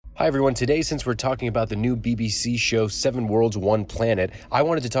Hi everyone, today since we're talking about the new BBC show 7 Worlds, 1 Planet, I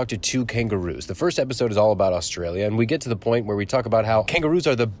wanted to talk to 2 kangaroos. The first episode is all about Australia, and we get to the point where we talk about how kangaroos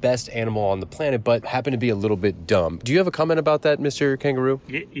are the best animal on the planet, but happen to be a little bit dumb. Do you have a comment about that, Mr. Kangaroo?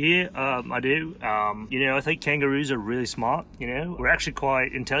 Yeah, I do. I think kangaroos are really smart, We're actually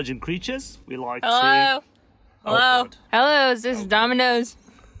quite intelligent creatures. We like to... Hello? Hello, is this Domino's?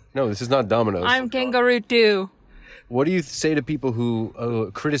 No, this is not Domino's. I'm Kangaroo too. What do you say to people who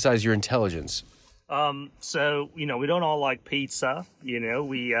criticize your intelligence? We don't all like pizza,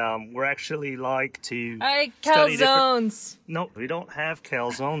 we're actually like to I study calzones. No, we don't have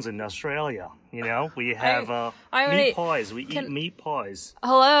calzones in Australia, we have meat pies, eat meat pies.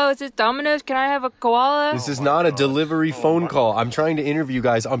 Hello, is this Domino's? Can I have a koala? This is not a delivery phone call. I'm trying to interview you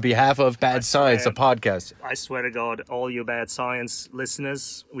guys on behalf of Bad Science, the podcast. I swear to God, all you Bad Science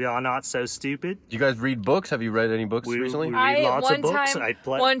listeners, we are not so stupid. Do you guys read books? Have you read any books recently? We read lots of books.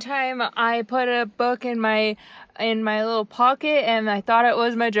 One time I put a book in my little pocket and I thought it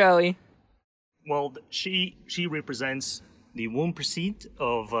was my Joey. Well, she represents the 1%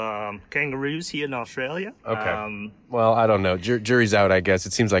 of kangaroos here in Australia. Okay. Well, I don't know. Jury's out, I guess.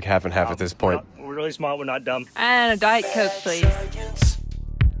 It seems like half and half at this point. We're really smart. We're not dumb. And a Diet Coke, please. Science.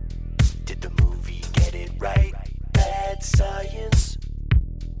 Did the movie get it right? Bad science.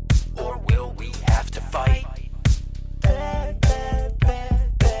 Or will we have to fight? Bad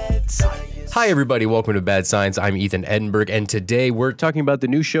science. Hi, everybody. Welcome to Bad Science. I'm Ethan Edinburgh, and today we're talking about the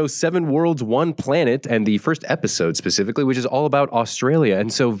new show 7 Worlds, 1 Planet, and the first episode specifically, which is all about Australia.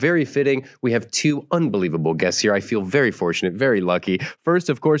 And so very fitting, we have 2 unbelievable guests here. I feel very fortunate, very lucky. First,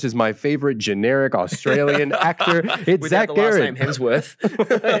 of course, is my favorite generic Australian actor. It's Zach Garred. Last name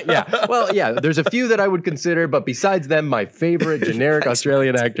Hemsworth. Yeah. Well, yeah, there's a few that I would consider, but besides them, my favorite generic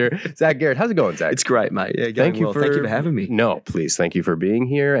Australian actor, Zach Garred. How's it going, Zach? It's great, mate. Yeah, Thank you for having me. No, please. Thank you for being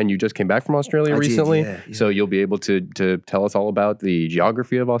here. And you just came back from Australia recently. Yeah. So you'll be able to tell us all about the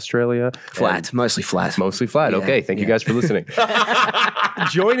geography of Australia. Mostly flat. Mostly flat. Yeah, okay. Thank you guys for listening.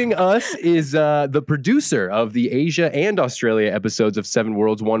 Joining us is the producer of the Asia and Australia episodes of 7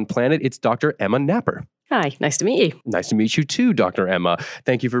 Worlds, 1 Planet. It's Dr. Emma Napper. Hi, nice to meet you. Nice to meet you too, Dr. Emma.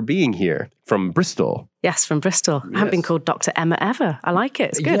 Thank you for being here from Bristol. Yes, from Bristol. I haven't been called Dr. Emma ever. I like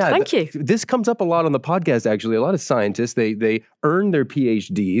it. It's good. Yeah, Thank you. This comes up a lot on the podcast, actually. A lot of scientists, they earn their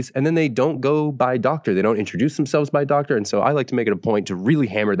PhDs and then they don't go by doctor. They don't introduce themselves by doctor. And so I like to make it a point to really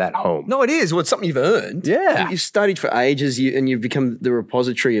hammer that home. No, it is. Well, it's something you've earned. Yeah. You've studied for ages and you've become the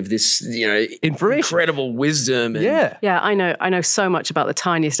repository of this, information. Incredible wisdom. Yeah. Yeah, I know so much about the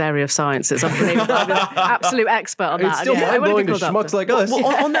tiniest area of science. It's unbelievable. I'm an absolute expert on that. It's still I mind-blowing wouldn't be to called schmucks doctor. like us.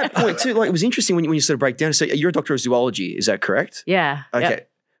 Well, on that point too, it was interesting when you sort of break down. So you're a doctor of zoology, is that correct? Yeah. Okay. Yep.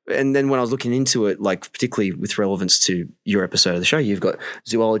 And then when I was looking into it, particularly with relevance to your episode of the show, you've got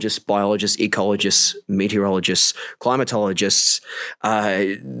zoologists, biologists, ecologists, meteorologists, climatologists,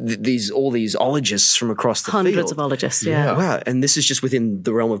 all these ologists from across the Hundreds field. of ologists, yeah. Wow. And this is just within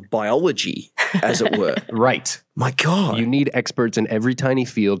the realm of biology, as it were. Right. My God. You need experts in every tiny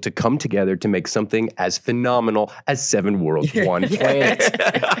field to come together to make something as phenomenal as 7 Worlds, 1 Planet.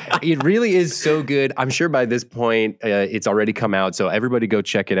 It really is so good. I'm sure by this point, it's already come out, so everybody go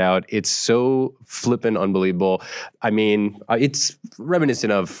check it out. It's so flippin' unbelievable. I mean, it's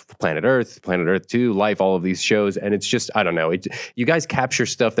reminiscent of Planet Earth 2, Life, all of these shows, and it's just, I don't know. You guys capture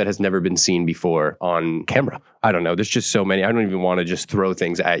stuff that has never been seen before on camera. I don't know. There's just so many. I don't even want to just throw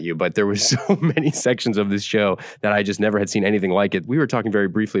things at you, but there were so many sections of this show that I just never had seen anything like it. We were talking very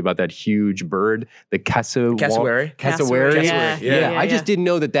briefly about that huge bird, the cassowary. Cassowary. Yeah. I just didn't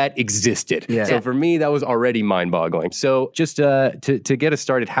know that existed. Yeah. So for me, that was already mind-boggling. So just to get us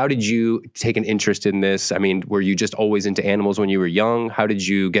started, how did you take an interest in this? I mean, were you just always into animals when you were young? How did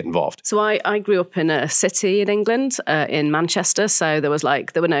you get involved? So I grew up in a city in England, in Manchester. So there was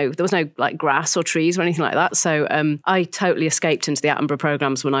no grass or trees or anything like that. So I totally escaped into the Attenborough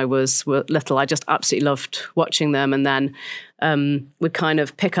programs when I was little. I just absolutely loved watching them, and then would kind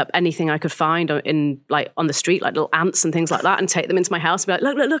of pick up anything I could find on the street, like little ants and things like that, and take them into my house and be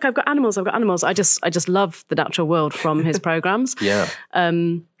like, look, I've got animals. I just love the natural world from his programs. Yeah.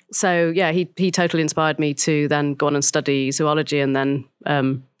 So yeah, he totally inspired me to then go on and study zoology, and then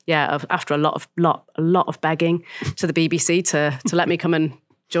after a lot of begging to the BBC to let me come and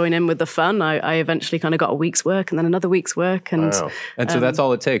join in with the fun. I eventually kind of got a week's work and then another week's work. And Wow. And so that's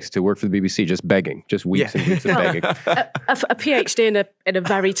all it takes to work for the BBC, just begging, just weeks and weeks of begging. a PhD in a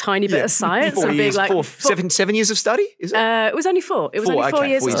very tiny bit of science. 4 and years, being like, 7 years of study, is it? it was only 4. It was Four, only 4 okay,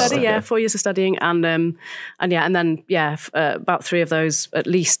 years 4 of years, study. okay. 4 years of studying, and then about 3 of those at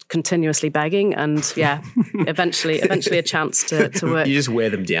least continuously begging, and eventually a chance to work. You just wear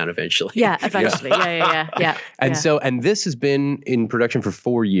them down eventually. Yeah, eventually. Yeah. And so, and this has been in production for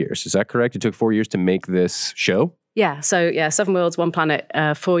 4 years. Is that correct? It took 4 years to make this show? Yeah, so 7 Worlds, One Planet,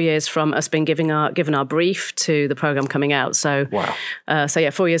 4 years from us being given our brief to the program coming out. So, Wow.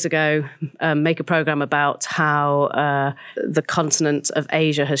 4 years ago, make a program about how the continent of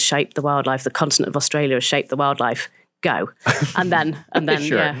Asia has shaped the wildlife, the continent of Australia has shaped the wildlife. Go, and then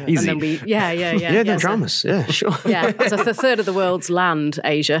Sure, easy. and then we No dramas. Yeah, sure. Yeah, so a third of the world's land,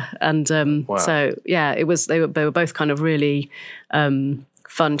 Asia, and so it was. They were both kind of really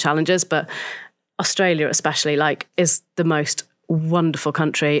fun challenges, but Australia especially is the most wonderful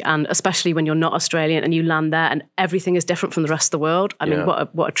country, and especially when you're not Australian and you land there and everything is different from the rest of the world. I mean,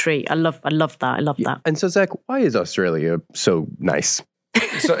 what a treat! I love that. I love that. And so, Zach, why is Australia so nice?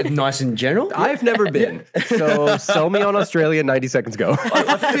 So nice in general. I've never been. So sell me on Australia 90 seconds ago.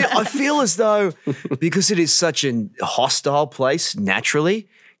 I feel as though because it is such a hostile place naturally,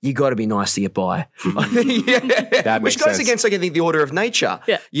 you got to be nice to get by. That Which makes goes sense. against, I think, the order of nature,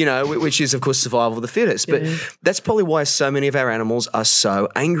 which is, of course, survival of the fittest. But that's probably why so many of our animals are so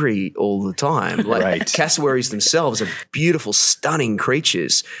angry all the time. Like Right. cassowaries themselves are beautiful, stunning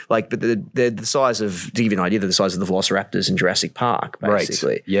creatures. But they're the size of, to give you an idea, they're the size of the velociraptors in Jurassic Park,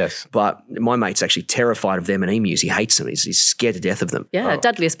 basically. Right. Yes. But my mate's actually terrified of them and emus. He hates them. He's scared to death of them. Yeah,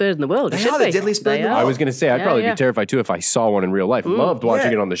 deadliest bird in the world. They are the deadliest bird in the They world. I was going to say, I'd probably yeah. be terrified too if I saw one in real life. Loved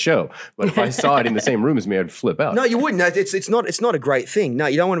watching it on the show. But if I saw it in the same room as me, I'd flip out. No, you wouldn't. No, it's not a great thing. No,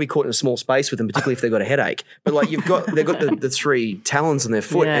 you don't want to be caught in a small space with them, particularly if they've got a headache. But they've got the 3 talons on their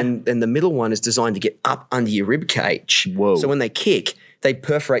foot, and the middle one is designed to get up under your rib cage. Whoa. So when they kick, they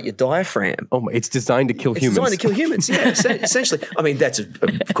perforate your diaphragm. Oh my, it's designed to kill It's humans. designed to kill humans, essentially. I mean, that's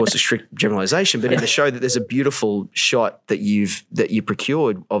of course a strict generalization, but in the show that there's a beautiful shot that you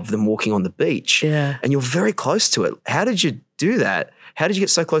procured of them walking on the beach, and you're very close to it. How did you do that? How did you get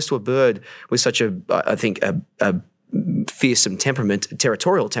so close to a bird with such a fearsome temperament,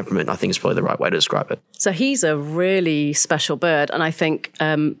 territorial temperament, I think is probably the right way to describe it. So he's a really special bird. And I think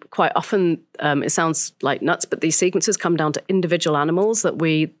quite often it sounds like nuts, but these sequences come down to individual animals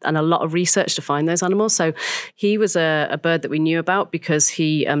and a lot of research to find those animals. So he was a bird that we knew about because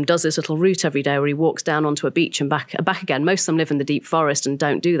he does this little route every day where he walks down onto a beach and back again. Most of them live in the deep forest and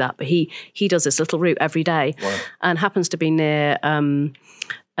don't do that, but he does this little route every day and happens to be near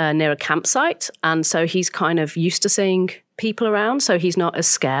a campsite, and so he's kind of used to seeing people around, so he's not as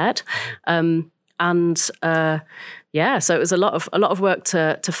scared. So it was a lot of work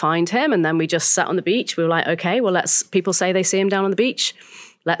to find him, and then we just sat on the beach. We were like, okay, well, people say they see him down on the beach.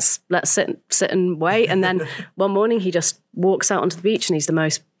 Let's sit and wait. And then one morning he just walks out onto the beach, and he's the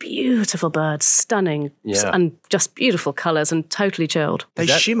most beautiful bird, stunning, and just beautiful colours, and totally chilled. They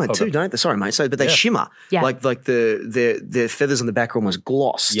shimmer too, don't they? Sorry, mate. But they shimmer. Yeah. Like their feathers on the back are almost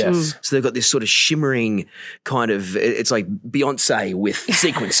glossed. Yes. So they've got this sort of shimmering kind of. It's like Beyonce with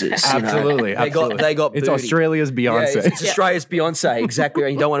sequences. Absolutely. They got. It's booty. Australia's Beyonce. Yeah, it's Australia's Beyonce, exactly.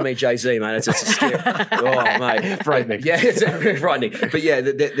 And you don't want to meet Jay-Z, mate. It's scary. Oh, mate, Frightening. Yeah, it's very frightening. But yeah,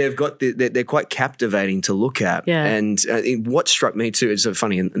 they've got they're quite captivating to look at. Yeah. And what struck me too is so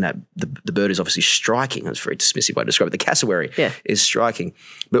funny in that the bird is obviously striking. That's a very dismissive way to describe it. The cassowary is striking.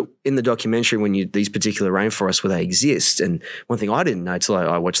 But in the documentary, when these particular rainforests where they exist, and one thing I didn't know till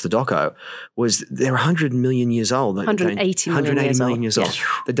I watched the doco was they're 100 million years old. 180 million years old.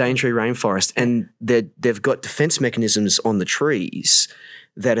 The Daintree rainforest, and they've got defense mechanisms on the trees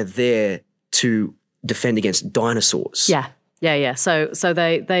that are there to defend against dinosaurs. Yeah. So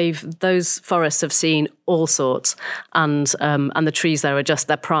those forests have seen all sorts, and the trees there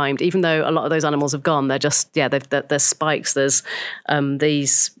they're primed. Even though a lot of those animals have gone, there's spikes. There's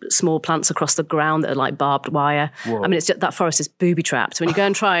these small plants across the ground that are like barbed wire. Whoa. I mean, that forest is booby trapped. When you go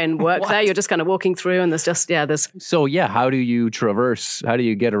and try and work there, you're just kind of walking through, and there's. So how do you traverse? How do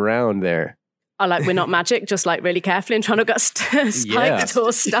you get around there? We're not magic, just really carefully and trying not to get spiked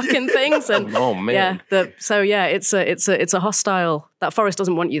or stuck in things. And oh man! It's a hostile. That forest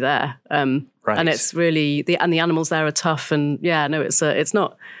doesn't want you there, right. And it's really the animals there are tough. And it's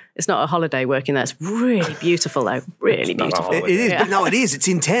not It's not a holiday working there. It's really beautiful though. Really beautiful. It is, but no, it is. It's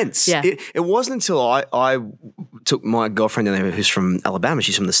intense. Yeah. It wasn't until I took my girlfriend down there, who's from Alabama.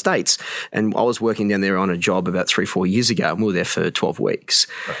 She's from the States, and I was working down there on a job about 3-4 years ago, and we were there for 12 weeks.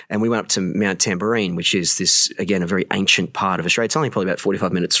 And we went up to Mount Tamborine, which is this, again, a very ancient part of Australia. It's only probably about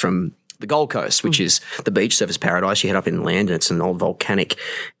 45 minutes from the Gold Coast, which is the beach surface paradise. You head up inland, and it's an old volcanic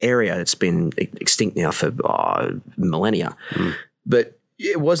area that's been extinct now for millennia. But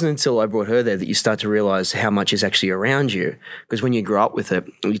it wasn't until I brought her there that you start to realize how much is actually around you. Because when you grow up with it,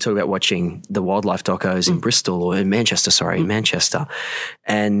 you talk about watching the wildlife docos in Bristol or in Manchester,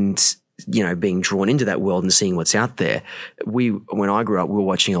 and being drawn into that world and seeing what's out there. When I grew up, we were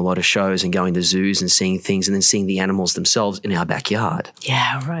watching a lot of shows and going to zoos and seeing things, and then seeing the animals themselves in our backyard.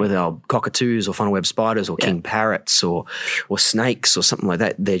 Yeah, right. Whether they're cockatoos or funnel-web spiders or king parrots or snakes or something like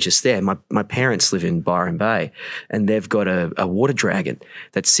that, they're just there. My parents live in Byron Bay, and they've got a water dragon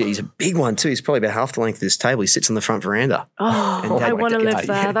he's a big one too. He's probably about half the length of this table. He sits on the front veranda. Oh, I want to live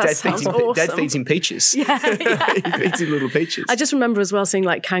there. That sounds awesome. Dad feeds him peaches. Yeah. He feeds him little peaches. I just remember as well seeing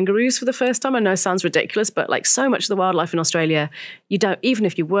like kangaroos for the first time. I know it sounds ridiculous, but like so much of the wildlife in Australia, you don't, even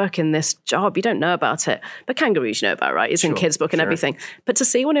if you work in this job, you don't know about it. But kangaroos you know about, right? It's in kids' book and everything. But to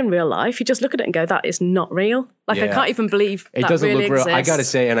see one in real life, you just look at it and go, that is not real. Like I can't even believe it that doesn't really look real. exists. I gotta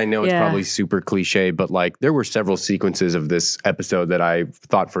say, and I know it's probably super cliche, but like there were several sequences of this episode that I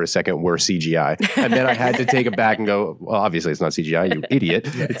thought for a second were CGI, and then I had to take it back and go, well, obviously it's not CGI, you idiot.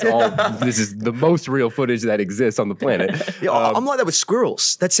 It's all, this is the most real footage that exists on the planet. Yeah, I'm like that with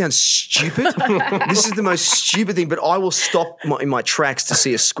squirrels. That sounds stupid. This is the most stupid thing, but I will stop in my tracks to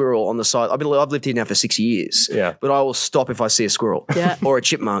see a squirrel on the side. I've lived here now for 6 years, but I will stop if I see a squirrel or a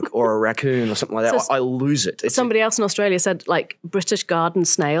chipmunk or a raccoon or something like that. I lose it. Somebody else in Australia said like British garden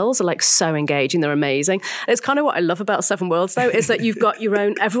snails are like so engaging. They're amazing. And it's kind of what I love about Seven Worlds though, is that you've got your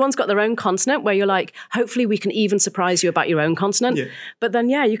own, everyone's got their own continent where you're like, hopefully we can even surprise you about your own continent. Yeah. But then,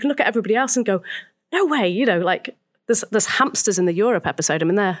 you can look at everybody else and go, no way, like there's hamsters in the Europe episode. I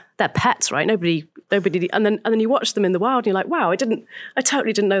mean, they're pets, right? Nobody, and then you watch them in the wild and you're like, wow, I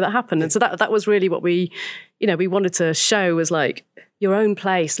totally didn't know that happened. And so that was really what we wanted to show, was like, your own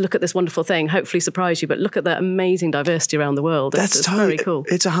place, look at this wonderful thing, hopefully surprise you, but look at the amazing diversity around the world. It's very cool.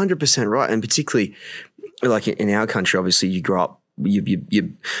 It's 100% right. And particularly like in our country, obviously you grow up,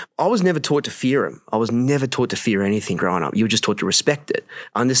 I was never taught to fear them. I was never taught to fear anything growing up. You were just taught to respect it,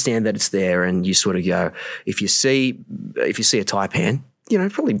 understand that it's there, and you sort of go, if you see a taipan,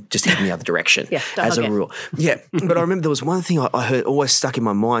 probably just head in the other direction as a rule. Yeah. But I remember there was one thing I heard always stuck in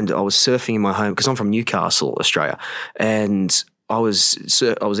my mind. I was surfing in my home because I'm from Newcastle, Australia, and I was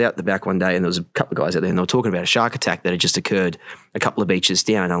out the back one day, and there was a couple of guys out there, and they were talking about a shark attack that had just occurred a couple of beaches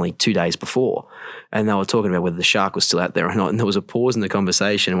down only 2 days before. And they were talking about whether the shark was still out there or not. And there was a pause in the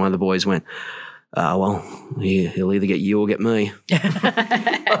conversation, and one of the boys went, well, he'll either get you or get me.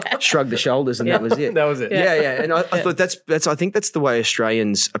 Shrugged the shoulders, and that was it. That was it. Yeah. And I thought I think that's the way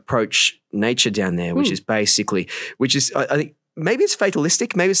Australians approach nature down there, which is basically, I think, maybe it's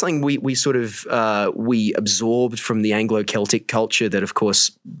fatalistic. Maybe it's something we sort of we absorbed from the Anglo-Celtic culture that, of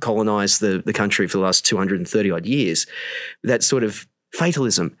course, colonized the country for the last 230 odd years. That sort of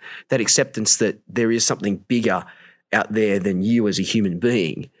fatalism, that acceptance that there is something bigger out there than you as a human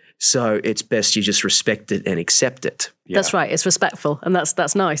being. So it's best you just respect it and accept it. Yeah. That's right. It's respectful, and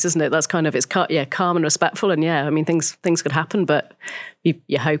that's nice, isn't it? That's kind of calm and respectful. And I mean things could happen, but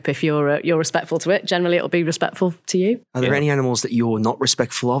you hope if you're respectful to it, generally it'll be respectful to you. Are there any animals that you're not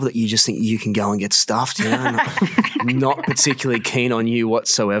respectful of that you just think you can go and get stuffed? Not particularly keen on you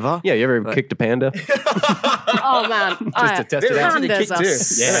whatsoever. Yeah, you ever kicked a panda? Oh man, just to test it out. Pandas are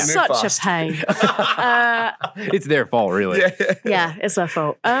such a pain. It's their fault, really. Yeah, it's their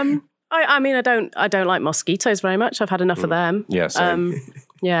fault. I mean, I don't like mosquitoes very much. I've had enough of them. Yeah, same.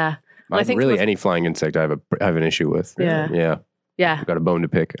 Yeah. I think really any flying insect I have an issue with. Yeah. I've got a bone to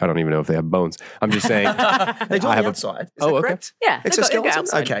pick. I don't even know if they have bones. I'm just saying. They do on the outside. Is that correct? Yeah. Exoskeleton?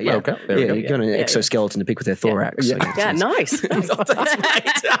 Okay, yeah. Okay, there we go. You've got an exoskeleton to pick with their thorax. Yeah, nice.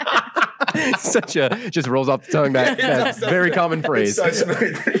 Just rolls off the tongue. That's very common phrase. It's so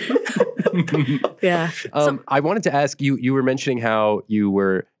smooth. Yeah. I wanted to ask you. You were mentioning how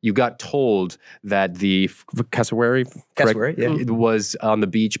you got told that the cassowary was on the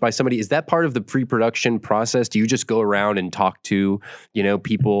beach by somebody. Is that part of the pre-production process? Do you just go around and talk to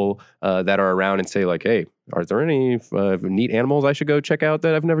people that are around and say like, hey, are there any neat animals I should go check out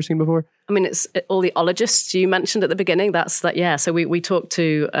that I've never seen before? I mean, it's all the ologists you mentioned at the beginning. So we talk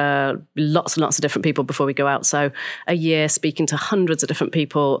to lots and lots of different people before we go out. So a year speaking to hundreds of different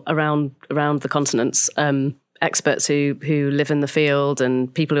people around the continents experts who live in the field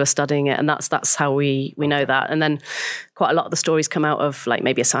and people who are studying it, and that's how we know that. And then quite a lot of the stories come out of like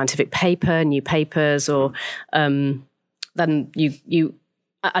maybe a scientific paper, new papers, or then you.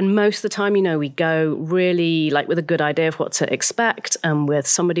 And most of the time, we go really like with a good idea of what to expect and with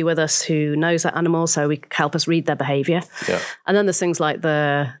somebody with us who knows that animal, so we can help us read their behavior. Yeah. And then there's things like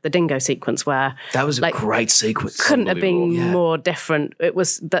the dingo sequence where That was a great sequence. couldn't have been more different. It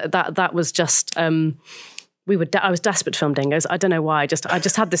was that was just I was desperate to film dingoes. I don't know why. I just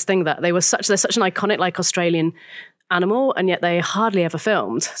had this thing that they're such an iconic like Australian animal, and yet they hardly ever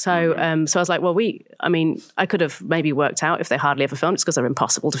filmed. So so I was like, well, I could have maybe worked out if they hardly ever filmed. It's because they're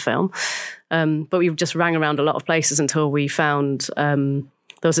impossible to film. But we just rang around a lot of places until we found there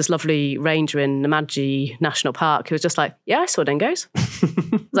was this lovely ranger in Namadgi National Park who was just like, yeah, I saw dingoes. I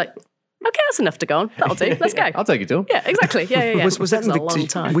was like, okay, that's enough to go on. That'll do. Let's go. I'll take you to him. Yeah, exactly. Yeah. Was that in a long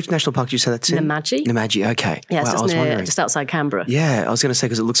time? Which national park did you say that's in? Namadgi. Namadgi, okay. Yeah, Wow, I was wondering. just outside Canberra. Yeah, I was going to say,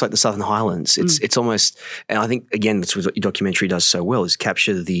 because it looks like the Southern Highlands. It's almost, and I think, again, that's what your documentary does so well, is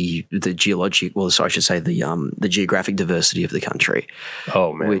capture the geologic, well, sorry, I should say the geographic diversity of the country.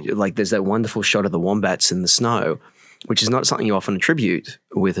 Oh, man. Like there's that wonderful shot of the wombats in the snow, which is not something you often attribute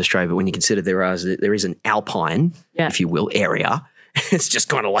with Australia, but when you consider there is an alpine, if you will, area. It's just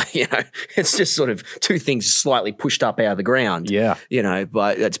kind of like, it's just sort of two things slightly pushed up out of the ground. Yeah.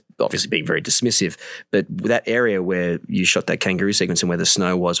 But that's obviously being very dismissive. But that area where you shot that kangaroo sequence and where the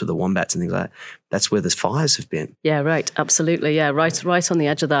snow was with the wombats and things like that, that's where the fires have been. Yeah, right. Absolutely. Yeah, right on the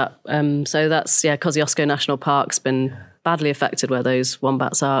edge of that. So that's, Kosciuszko National Park's been badly affected where those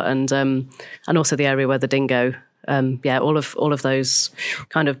wombats are, and also the area where the dingo. All of those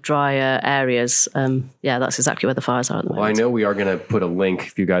kind of drier areas. That's exactly where the fires are at the moment. Well, I know we are going to put a link,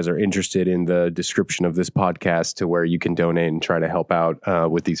 if you guys are interested, in the description of this podcast to where you can donate and try to help out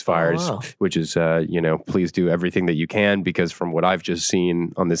with these fires, which is, please do everything that you can, because from what I've just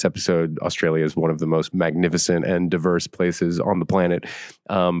seen on this episode, Australia is one of the most magnificent and diverse places on the planet.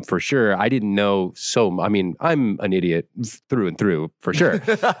 For sure. I didn't know I'm an idiot through and through, for sure.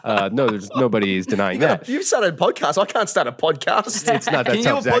 Nobody's denying that. You've started a podcast. I can't start a podcast. It's not that Can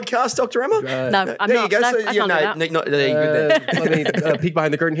tough, you a Zach. podcast, Dr. Emma? No, I'm there not. you go. No, So, I can't do that. Let me peek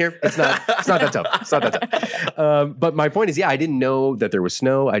behind the curtain here. It's not that tough. It's not that tough. But my point is, I didn't know that there was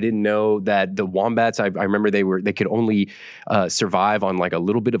snow. I didn't know that the wombats, I remember they could only survive on like a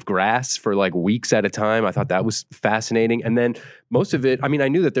little bit of grass for like weeks at a time. I thought that was fascinating. And then most of it, I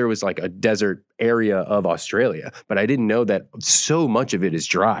knew that there was like a desert area of Australia, but I didn't know that so much of it is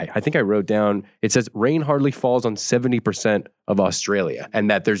dry. I think I wrote down, it says rain hardly falls on 70% of Australia, and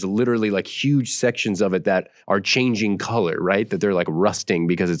that there's literally like huge sections of it that are changing color, right? That they're like rusting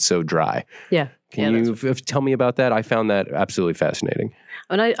because it's so dry. Yeah. Can you tell me about that? I found that absolutely fascinating.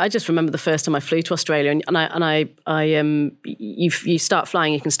 And I just remember the first time I flew to Australia, and you start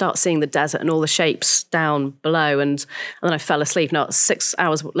flying, you can start seeing the desert and all the shapes down below, and then I fell asleep. Now 6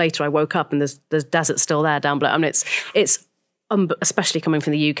 hours later, I woke up and there's desert still there down below. It's especially coming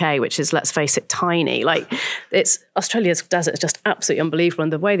from the UK, which is, let's face it, tiny. Like Australia's desert is just absolutely unbelievable,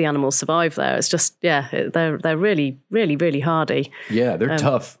 and the way the animals survive there, it's just they're really, really, really hardy. Yeah, they're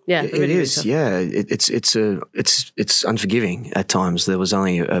tough. Yeah, It really, is. really Yeah, it's unforgiving at times. There was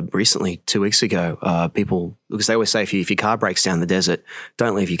only recently 2 weeks ago, people, because they always say if your car breaks down in the desert,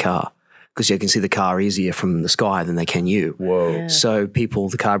 don't leave your car, because you can see the car easier from the sky than they can you. Whoa. Yeah. So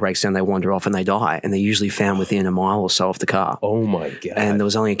the car breaks down, they wander off and they die, and they're usually found within a mile or so of the car. Oh my God. And there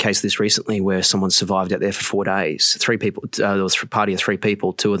was only a case of this recently where someone survived out there for 4 days. 3 people, there was a party of 3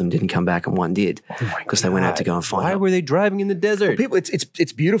 people, 2 of them didn't come back and 1 did, because they went out to go and find Why them. were they driving in the desert? People,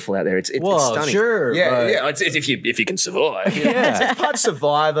 it's beautiful out there. It's Well, stunning. sure, Yeah, but- yeah. It's if you can survive. Yeah. It's part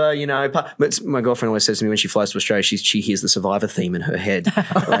Survivor, But my girlfriend always says to me when she flies to Australia, she hears the Survivor theme in her head,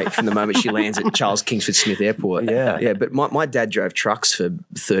 like from the moment she lands at Charles Kingsford Smith Airport. Yeah. But my dad drove trucks for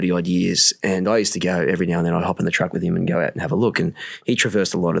 30 odd years, and I used to go every now and then. I'd hop in the truck with him and go out and have a look. And he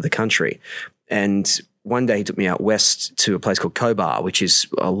traversed a lot of the country. And one day he took me out west to a place called Cobar, which is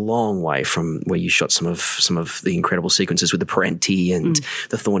a long way from where you shot some of the incredible sequences with the Parenti and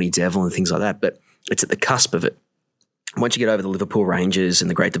the Thorny Devil and things like that. But it's at the cusp of it. Once you get over the Liverpool Ranges and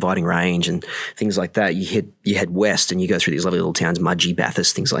the Great Dividing Range and things like that, you head west and you go through these lovely little towns, Mudgee,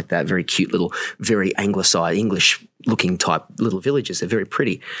 Bathurst, things like that, very cute little, very anglicised, English-looking type little villages. They're very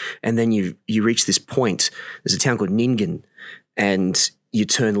pretty. And then you reach this point. There's a town called Nyngan, and you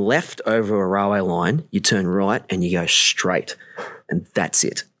turn left over a railway line, you turn right, and you go straight, and that's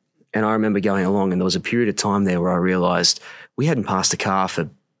it. And I remember going along, and there was a period of time there where I realised we hadn't passed a car for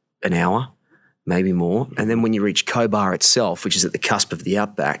an hour. maybe more. And then when you reach Cobar itself, which is at the cusp of the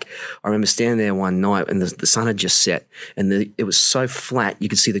outback, I remember standing there one night and the sun had just set and it was so flat you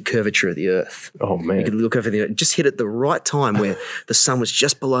could see the curvature of the earth. Oh, man. You could look over the just hit at the right time where the sun was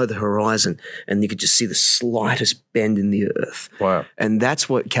just below the horizon and you could just see the slightest bend in the earth. Wow. And that's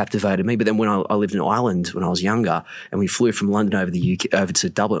what captivated me. But then when I lived in Ireland when I was younger and we flew from London over the UK, over to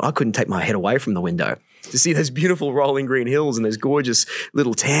Dublin, I couldn't take my head away from the window to see those beautiful rolling green hills and those gorgeous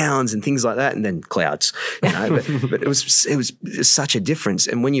little towns and things like that, and then clouds. You know, but it was such a difference.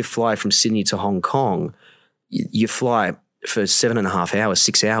 And when you fly from Sydney to Hong Kong, you fly for 7.5 hours,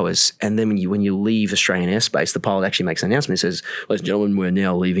 6 hours, and then when you leave Australian airspace, the pilot actually makes an announcement. He says, "Ladies and gentlemen, we're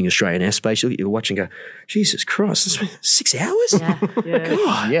now leaving Australian airspace." You watch and go, "Jesus Christ, this is 6 hours?"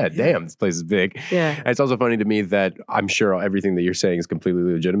 Yeah, damn, this place is big. Yeah. And it's also funny to me that I'm sure everything that you're saying is completely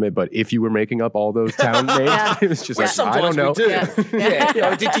legitimate, but if you were making up all those town names, it was just like, I don't know. We do. Yeah. You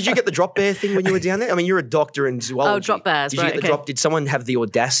know, did you get the drop bear thing when you were down there? I mean, you're a doctor in zoology. Oh, drop bears, Did you get the drop? Did someone have the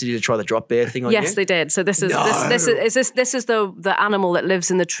audacity to try the drop bear thing on you? Yes, they did. So this is this is the animal that lives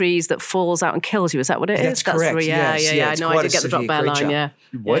in the trees that falls out and kills you. Is that what it is? That's correct. Right. Yeah. It's No, I quite did a get the drop severe bear creature. line.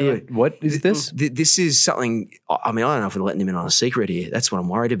 Yeah. What is this? This is something, I mean, I don't know if we're letting him in on a secret here. That's what I'm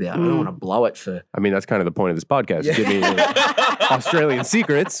worried about. I don't want to blow it for... I mean, that's kind of the point of this podcast. Give me Australian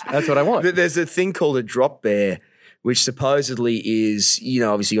secrets. That's what I want. There's a thing called a drop bear, which supposedly is, you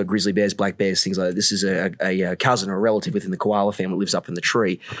know, obviously you got grizzly bears, black bears, things like that. This is a cousin or a relative within the koala family that lives up in the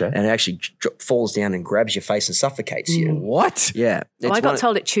tree. Okay. And it actually falls down and grabs your face and suffocates you. What? Yeah. Well, I got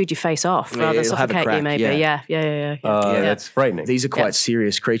told it chewed your face off rather than it'll have a suffocate you, crack, maybe. yeah. Yeah. That's frightening. These are quite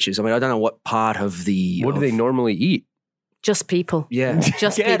serious creatures. I mean, I don't know what part of the... What do they normally eat? Just people. Yeah.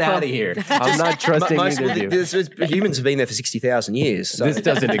 Just Get people. out of here. I'm not trusting either of you. Humans have been there for 60,000 years. So This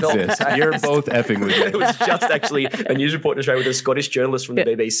doesn't exist. You're both effing with It me. was just actually a news report in Australia with a Scottish journalist from the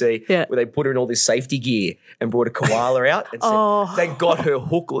BBC where they put her in all this safety gear and brought a koala out and said, they got her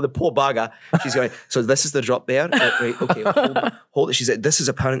hook, the poor bugger. She's going, so this is the drop bear. Okay, hold it. She said, this is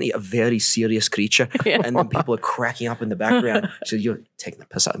apparently a very serious creature. And then people are cracking up in the background. She said, you're taking the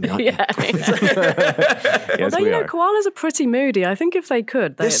piss out of me, aren't you? Yes, Although, we you know, are. koalas are pretty moody. I think if they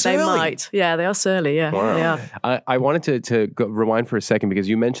could, they surly. might. Yeah, they are surly. Yeah, they are. I wanted to go rewind for a second because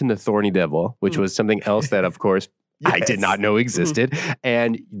you mentioned the thorny devil, which was something else that, of course, I did not know existed.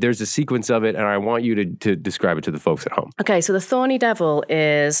 And there's a sequence of it, and I want you to describe it to the folks at home. Okay, so the thorny devil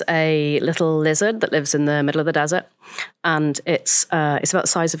is a little lizard that lives in the middle of the desert, and it's about the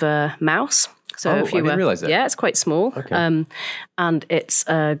size of a mouse. So I didn't realize that. Yeah, it's quite small. Okay. And it's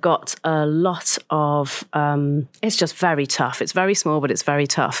got a lot of, it's just very tough. It's very small, but it's very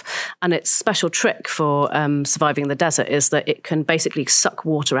tough. And its special trick for surviving the desert is that it can basically suck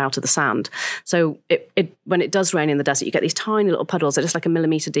water out of the sand. So when it does rain in the desert, you get these tiny little puddles. They're just like a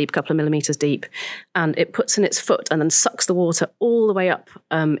millimetre deep, a couple of millimetres deep. And it puts in its foot and then sucks the water all the way up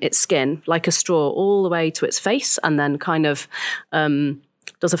its skin, like a straw, all the way to its face, and then kind of...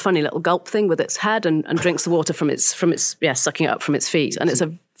 does a funny little gulp thing with its head and drinks the water from its sucking it up from its feet. And it's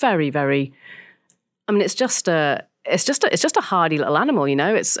a very, very, I mean, it's just a hardy little animal, you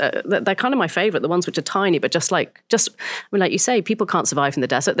know. It's they're kind of my favourite, the ones which are tiny, but I mean, like you say, people can't survive in the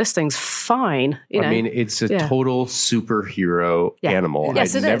desert. This thing's fine, you know. I mean, it's a total superhero animal.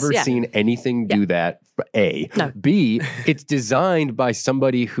 Yes, I've never seen anything do that. A. No. B, it's designed by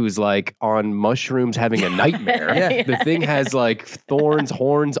somebody who's like on mushrooms having a nightmare. The thing has like thorns,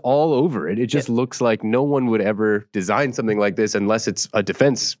 horns all over it. It just looks like no one would ever design something like this unless it's a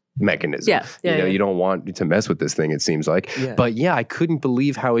defense mechanism. You don't want to mess with this thing, it seems like. But I couldn't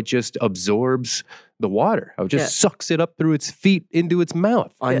believe how it just absorbs the water. How it just sucks it up through its feet into its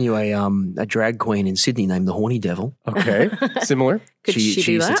mouth. I knew a drag queen in Sydney named the Horny Devil. Okay. Similar. Could she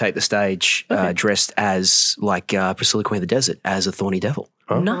do used that? to take the stage dressed as like Priscilla Queen of the Desert as a thorny devil.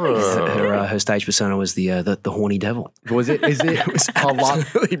 Nice. Her stage persona was the Horny Devil. Is it a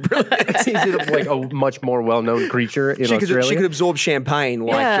lot? Really brilliant. Is it like a much more well-known creature in Australia? She could absorb champagne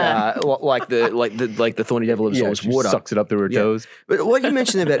like the Thorny Devil absorbs she water. sucks it up through her toes. But what you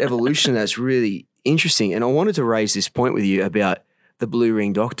mentioned about evolution, that's really interesting. And I wanted to raise this point with you about the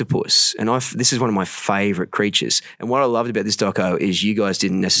blue-ringed octopus. And this is one of my favorite creatures. And what I loved about this doco is you guys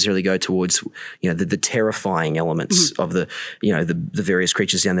didn't necessarily go towards, the terrifying elements of the various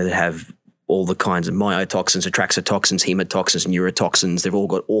creatures down there that have all the kinds of myotoxins, atraxotoxins, hemotoxins, neurotoxins. They've all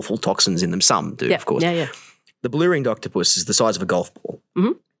got awful toxins in them. Some do, of course. Yeah. The blue-ringed octopus is the size of a golf ball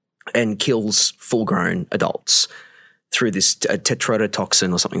and kills full-grown adults through this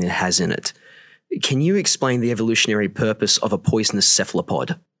tetrodotoxin or something that it has in it. Can you explain the evolutionary purpose of a poisonous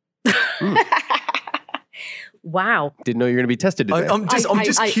cephalopod? Wow. Didn't know you were going to be tested today. I'm just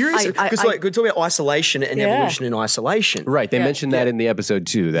curious because like we're talking about isolation and evolution in isolation. Right. They mentioned that in the episode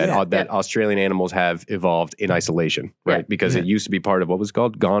too, that that Yeah. Australian animals have evolved in isolation, right? Yeah. Because it used to be part of what was it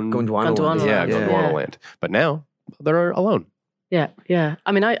called Gondwana. Gondwana. Yeah, Yeah. Gondwana land. But now they're alone. Yeah, yeah.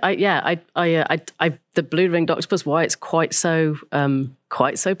 I mean, the blue-ringed octopus. Why it's quite so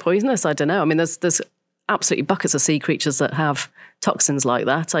poisonous? I don't know. I mean, there's absolutely buckets of sea creatures that have toxins like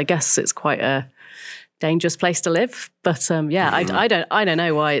that. I guess it's quite a dangerous place to live. But I don't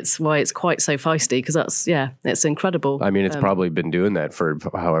know why it's quite so feisty, because it's incredible. I mean, it's probably been doing that for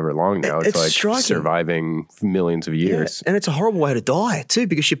however long now. It's like striking. surviving millions of years. And it's a horrible way to die too,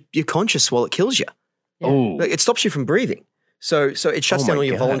 because you're conscious while it kills you. Oh, Like, it stops you from breathing. So it shuts down all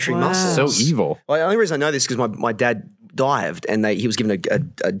your voluntary Wow. muscles. so evil. Well, the only reason I know this is because my dad dived, and he was given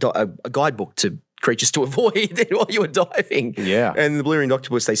a guidebook to creatures to avoid while you were diving. Yeah. And the blue-ringed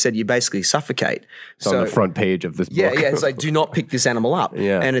octopus, they said you basically suffocate. It's on the front page of this book. Yeah, it's like, do not pick this animal up.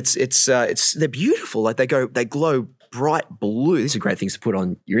 Yeah. And it's they're beautiful. Like they glow bright blue. These are great things to put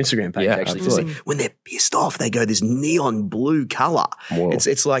on your Instagram page. Yeah, actually, absolutely. when they're pissed off, they go this neon blue color. Whoa.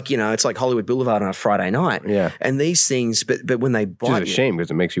 It's like it's like Hollywood Boulevard on a Friday night. Yeah. And these things, but when they Which bite is a you- shame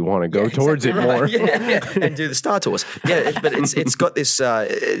because it makes you want to go towards it more. and do the Star Tours. Yeah, but it's got this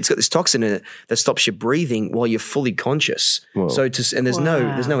toxin in it that stops you breathing while you're fully conscious. Whoa. So and there's no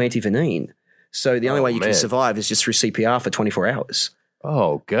antivenin. So the only way you man. can survive is just through CPR for 24 hours.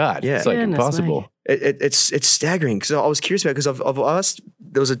 Oh God. Yeah. It's like Goodness impossible. me. It's staggering, because I was curious about, because I've asked,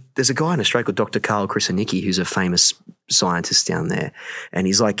 there's a guy in Australia called Dr. Carl Krisanicki, who's a famous scientist down there, and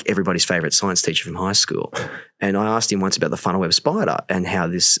he's like everybody's favorite science teacher from high school. And I asked him once about the funnel web spider and how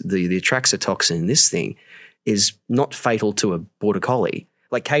the Atraxa toxin in this thing is not fatal to a border collie.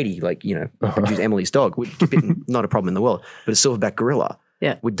 Like Katie, who's Emily's dog, would get bitten, not a problem in the world, but a silverback gorilla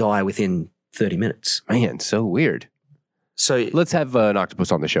would die within 30 minutes. Man, so weird. So Let's have an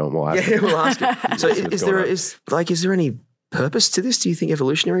octopus on the show and we'll ask him. we'll ask him. So what's going on. is there any purpose to this? Do you think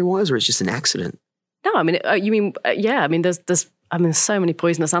evolutionary wise, or it's just an accident? No, I mean, you mean, I mean, there's so many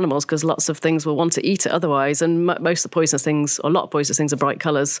poisonous animals, because lots of things will want to eat it otherwise, and most of the poisonous things, or a lot of poisonous things, are bright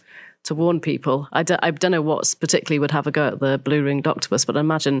colours to warn people. I don't know what particularly would have a go at the blue-ringed octopus, but I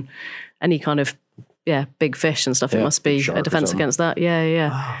imagine any kind of big fish and stuff. Yeah, it must be shark a or defence something. against that.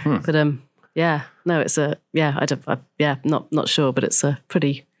 Yeah. But no, it's not sure, but it's a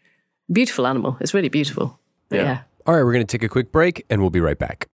pretty beautiful animal. It's really beautiful. But yeah. All right, we're going to take a quick break and we'll be right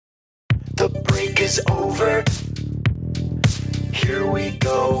back. The break is over. Here we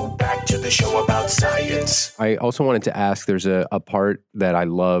go, back to the show about science. I also wanted to ask, there's a part that I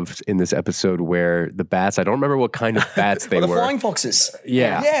loved in this episode where the bats, I don't remember what kind of bats they the were. flying foxes.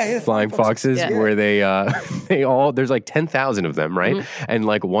 Yeah, flying foxes, Yeah. where they all, there's like 10,000 of them, right? And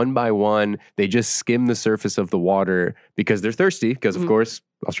like one by one, they just skim the surface of the water because they're thirsty, because of course,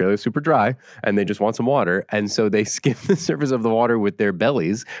 Australia's super dry and they just want some water. And so they skim the surface of the water with their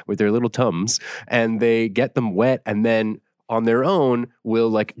bellies, with their little tums, and they get them wet, and then on their own will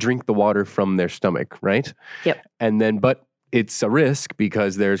like drink the water from their stomach, right? Yep. And then, but it's a risk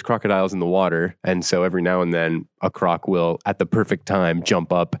because there's crocodiles in the water. And so every now and then a croc will, at the perfect time,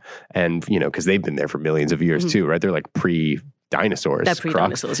 jump up and, because they've been there for millions of years too, right? They're like pre-dinosaurs. They're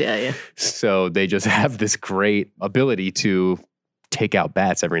crocs. pre-dinosaurs, yeah. So they just have this great ability to take out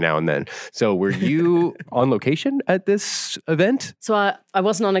bats every now and then. So were you on location at this event? So I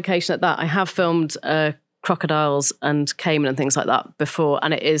wasn't on occasion at that. I have filmed crocodiles and caiman and things like that before,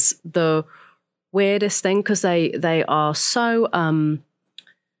 and it is the weirdest thing, because they are so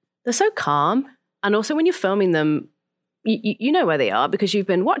they're so calm, and also when you're filming them, you know where they are because you've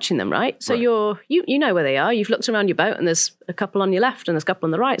been watching them, right? So you know where they are. You've looked around your boat, and there's a couple on your left, and there's a couple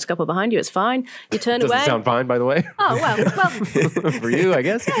on the right, there's a couple behind you. It's fine. You turn Doesn't away. sound fine, by the way. Oh well. For you, I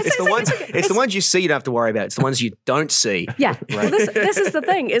guess. It's the ones you see you don't have to worry about. It's the ones you don't see. Yeah. Well, this is the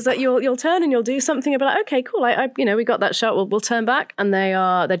thing, is that you'll turn and you'll do something and be like, okay, cool. I we got that shot. We'll turn back, and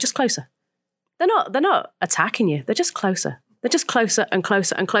they're just closer. They're not attacking you. They're just closer. They're just closer and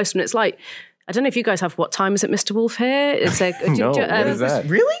closer and closer. And it's like, I don't know if you guys have What Time Is It, Mr. Wolf here? It's a No, what is that?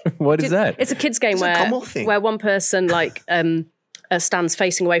 Really? What is that? It's a kids game It's a Commonwealth thing. where one person stands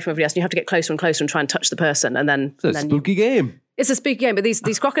facing away from everybody else, and you have to get closer and closer and try and touch the person, and then It's a spooky game. it's a spooky game. But these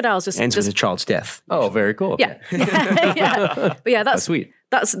crocodiles Ends with just a child's death. Oh, very cool. yeah. But yeah, That's sweet.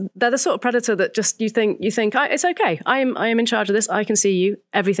 they're the sort of predator that just you think it's okay. I am in charge of this. I can see you.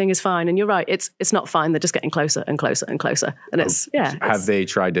 Everything is fine. And you're right. It's not fine. They're just getting closer and closer and closer. And Have they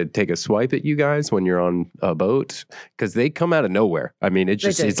tried to take a swipe at you guys when you're on a boat? Because they come out of nowhere. I mean,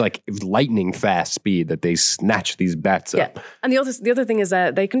 it's like lightning fast speed that they snatch these bats up. And the other thing is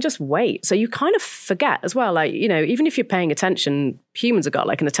that they can just wait. So you kind of forget as well. Like, you know, even if you're paying attention, humans have got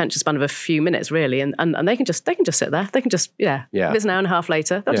like an attention span of a few minutes, really, and they can just sit there. They can just If it's an hour and a half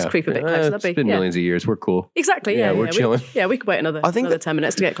later, they'll just creep a bit closer. It's been millions of years. We're cool. Exactly. We're chilling. We could wait another 10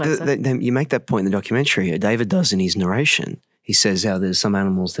 minutes to get closer. You make that point in the documentary. David does in his narration. He says how there's some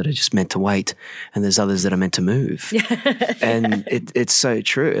animals that are just meant to wait, and there's others that are meant to move. And it's so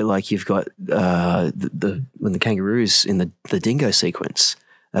true. Like you've got when the kangaroos in the dingo sequence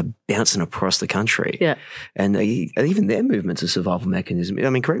are bouncing across the country. And even their movement's a survival mechanism. I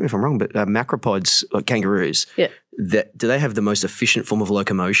mean, correct me if I'm wrong, but macropods, like kangaroos, do they have the most efficient form of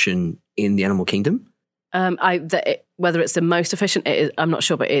locomotion in the animal kingdom? Whether it's the most efficient, I'm not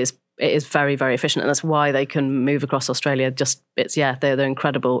sure, but it is very, very efficient, and that's why they can move across Australia. They're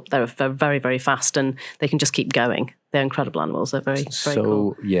incredible. They're very, very fast, and they can just keep going. They're incredible animals. They're very, very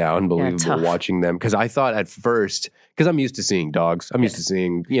cool. Unbelievable watching them. Because I thought at first, because I'm used to seeing dogs, I'm used to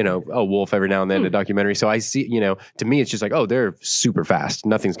seeing, a wolf every now and then in a documentary. So I see, to me, it's just like, oh, they're super fast.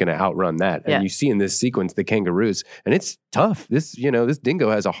 Nothing's going to outrun that. And you see in this sequence the kangaroos, and it's tough. This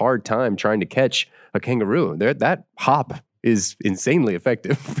dingo has a hard time trying to catch a kangaroo. That hop is insanely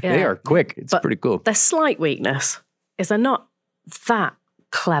effective. They are quick. It's pretty cool. Their slight weakness is they're not that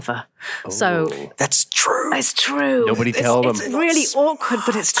clever. So that's true. It's true. Nobody tell them. It's really awkward,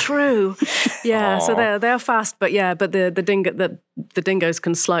 but it's true. So they're fast, but the dingoes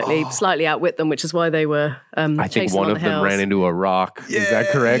can slightly outwit them, which is why they were. I think one of them ran into a rock. Is that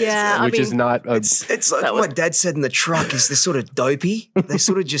correct? Yeah, is not. It's like what Dad said in the truck. Is they're sort of dopey. They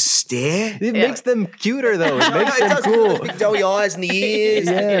sort of just stare. It makes them cuter though. It makes them cool. Big doughy eyes and the ears.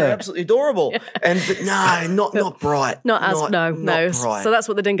 They're absolutely adorable. But not bright. Not bright. So that's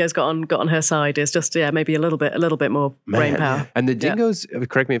what the dingo's got on her side, is just maybe a little bit more brain power. And the dingoes,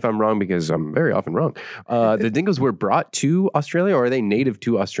 correct me if I'm wrong, because I'm very often wrong. The dingoes were brought to Australia, or are they native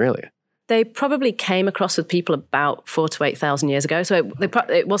to Australia? They probably came across with people about 4,000 to 8,000 years ago. So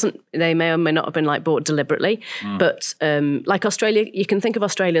it wasn't. They may or may not have been like brought deliberately. But like Australia, you can think of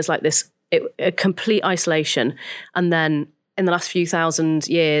Australia as like this a complete isolation, and then in the last few thousand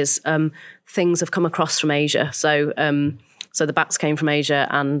years, things have come across from Asia. So the bats came from Asia,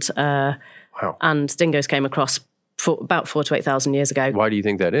 and dingoes came across about 4,000 to 8,000 years ago. Why do you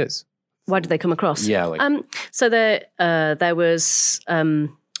think that is? Why did they come across? So there was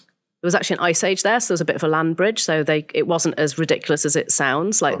actually an ice age there, so there was a bit of a land bridge. So it wasn't as ridiculous as it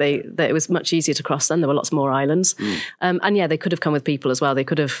sounds. Like it was much easier to cross then. There were lots more islands, and they could have come with people as well. They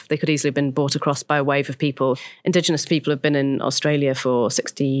could easily have been brought across by a wave of people. Indigenous people have been in Australia for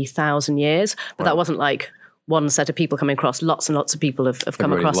 60,000 years, but that wasn't like one set of people coming across. Lots and lots of people have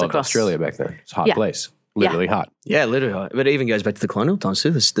come across. Australia back then. It's a hot place. Literally hot. Yeah, literally hot. But it even goes back to the colonial times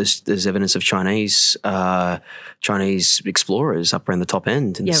too. There's evidence of Chinese explorers up around the top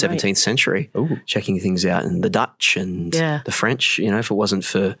end in the 17th century, checking things out, and the Dutch and the French. If it wasn't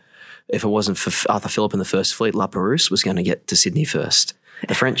for Arthur Phillip and the First Fleet, La Perouse was going to get to Sydney first.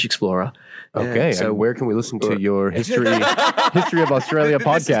 The French explorer. Okay, so where can we listen to your history of Australia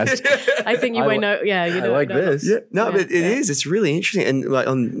podcast? I think you may know. Yeah, you know. I like this. Yeah, but it is. It's really interesting. And like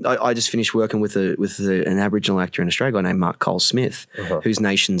I just finished working with an Aboriginal actor in Australia named Mark Cole Smith, whose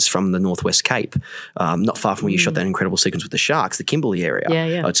nation's from the Northwest Cape, not far from where you shot that incredible sequence with the sharks, the Kimberley area.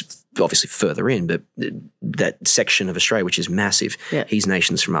 Yeah. It's obviously further in, but that section of Australia, which is massive, his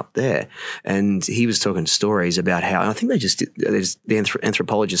nation's from up there. And he was talking stories about how, and I think the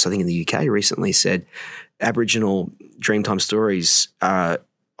anthropologists, I think in the UK recently said Aboriginal Dreamtime stories are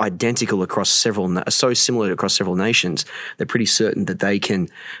identical across so similar across several nations. They're pretty certain that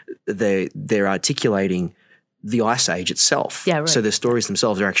they're articulating the Ice Age itself. Yeah, right. So the stories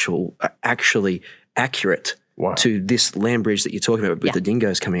themselves are actually accurate to this land bridge that you're talking about with the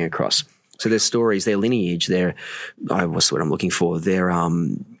dingoes coming across. So their stories, their lineage, what's the word I'm looking for? I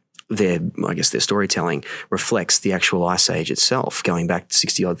guess their storytelling reflects the actual Ice Age itself, going back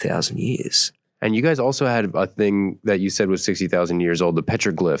 60,000 years. And you guys also had a thing that you said was 60,000 years old, the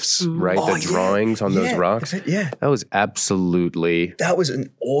petroglyphs, right? Oh, The drawings on those rocks. Yeah. That was absolutely That was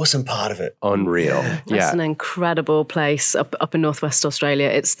an awesome part of it. unreal. It's an incredible place up in northwest Australia.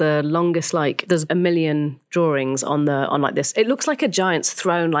 It's the longest, there's 1 million drawings on like this. It looks like a giant's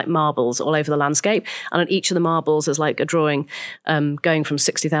thrown like marbles all over the landscape. And on each of the marbles is like a drawing going from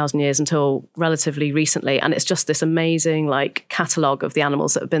 60,000 years until relatively recently. And it's just this amazing like catalogue of the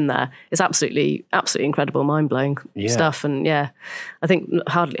animals that have been there. It's absolutely incredible, mind-blowing stuff. And I think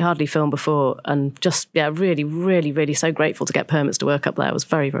hardly filmed before, and just really, really, really so grateful to get permits to work up there. It was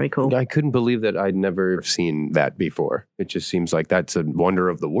very, very cool. I couldn't believe that I'd never seen that before. It just seems like that's a wonder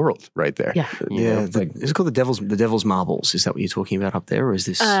of the world right there. Yeah. Is it called the Devil's Marbles? Is that what you're talking about up there, or is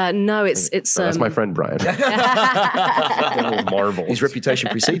this? No, it's. That's my friend Brian. Devil's Marbles. His reputation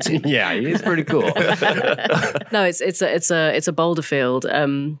precedes him. Yeah, he is pretty cool. No, it's a boulder field,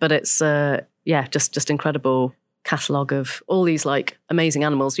 but it's just incredible catalogue of all these like amazing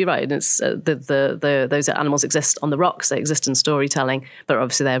animals. You're right, and it's those animals exist on the rocks. They exist in storytelling, but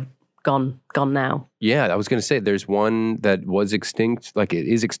obviously they're gone now. Yeah, I was going to say there's one that was extinct, like it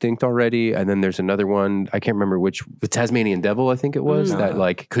is extinct already, and then there's another one, I can't remember which, the Tasmanian devil, I think it was, that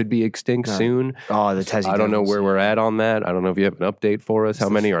like could be extinct soon. Oh, the Tassie I don't know devils, where we're at on that. I don't know if you have an update for us, how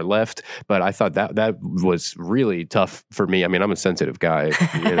many are left, but I thought that was really tough for me. I mean, I'm a sensitive guy,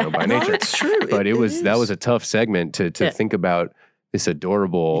 by nature. It's true. But that was a tough segment to think about this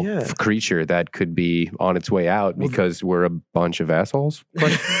adorable creature that could be on its way out because we're a bunch of assholes.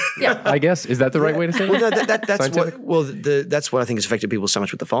 I guess, is that the right way to say it? Well, no, that's what I think has affected people so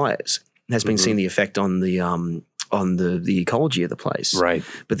much with the fires. Has been seeing the effect on the ecology of the place. Right.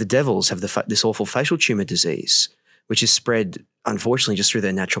 But the devils have this awful facial tumor disease, which is spread, unfortunately, just through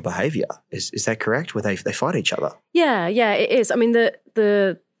their natural behaviour. Is that correct? Where they fight each other? Yeah, it is. I mean,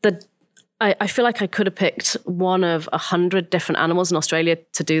 I feel like I could have picked one of 100 different animals in Australia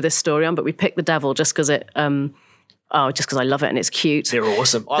to do this story on, but we picked the devil just because it. Just because I love it and it's cute. They're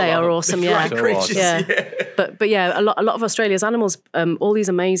awesome. They are awesome. They're Yeah, great creatures. Yeah. But a lot of Australia's animals, all these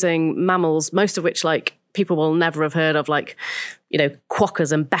amazing mammals, most of which like people will never have heard of, like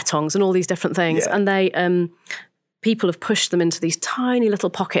quokkas and bettongs and all these different things, and they. People have pushed them into these tiny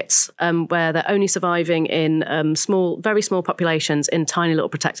little pockets where they're only surviving in very small populations in tiny little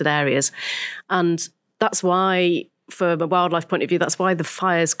protected areas. And that's why, from a wildlife point of view, that's why the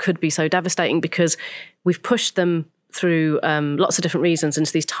fires could be so devastating, because we've pushed them through lots of different reasons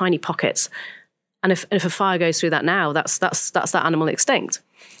into these tiny pockets. And if a fire goes through that now, that's that animal extinct.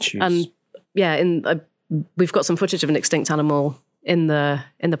 Jeez. And we've got some footage of an extinct animal in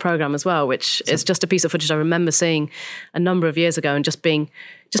the program as well, which is just a piece of footage I remember seeing a number of years ago and just being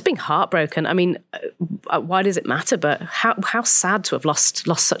heartbroken. I mean, why does it matter? But how sad to have lost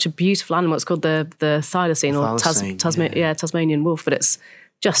such a beautiful animal. It's called the thylacine or Tasmanian wolf, but it's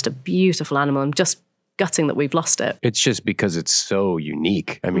just a beautiful animal. I'm just gutting that we've lost it. It's just because it's so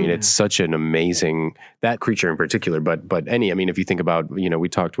unique. I mean, it's such an amazing, that creature in particular, but if you think about, we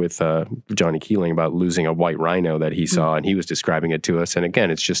talked with Johnny Keeling about losing a white rhino that he saw, and he was describing it to us. And again,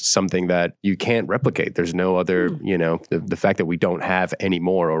 it's just something that you can't replicate. There's no other, the fact that we don't have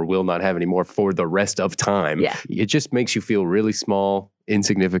anymore or will not have anymore for the rest of time. Yeah. It just makes you feel really small,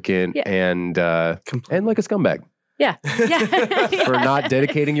 insignificant, and like a scumbag. Yeah. For not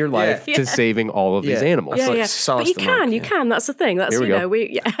dedicating your life to saving all of these animals. Yeah. But you can. That's the thing. That's,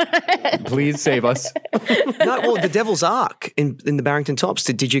 Please save us. The Devil's Ark in the Barrington Tops.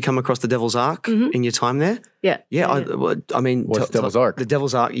 Did you come across the Devil's Ark in your time there? Yeah. What's Devil's Ark? The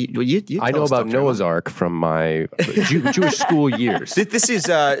Devil's Ark. I know about Noah's Ark from my Jewish school years. This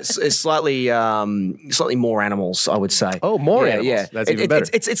is slightly more animals, I would say. Oh, more animals. Yeah. That's even better.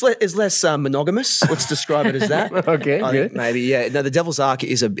 It's less monogamous. Let's describe it as that. Okay, I good. think maybe, yeah. No, the Devil's Ark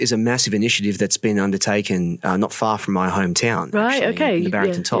is a massive initiative that's been undertaken not far from my hometown. Right, actually, okay. in the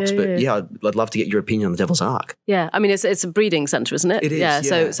Barrington Tops. But I'd love to get your opinion on the Devil's Ark. Yeah, I mean, it's a breeding centre, isn't it? It is, yeah.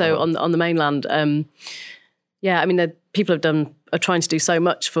 So on the mainland, people are trying to do so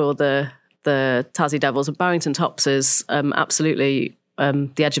much for the Tassie Devils, and Barrington Tops is absolutely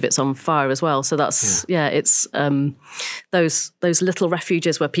the edge of it's on fire as well. So that's it's those little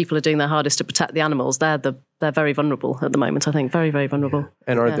refuges where people are doing their hardest to protect the animals. They're very vulnerable at the moment, I think. Very, very vulnerable.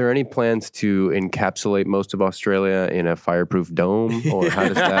 And are there any plans to encapsulate most of Australia in a fireproof dome? Or how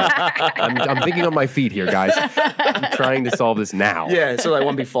does that... I'm thinking on my feet here, guys. I'm trying to solve this now. Yeah, so like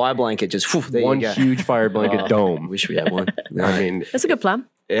one big fire blanket, just there one you go. huge fire blanket dome. Wish we had one. I mean... It's a good plan.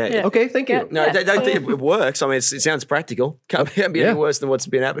 Yeah. Okay, thank you. No, I don't think it works. I mean, it sounds practical. Can't be any worse than what's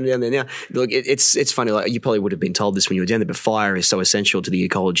been happening down there now. Look, it's funny. Like, you probably would have been told this when you were down there, but fire is so essential to the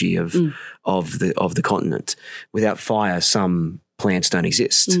ecology of the continent. Without fire, some plants don't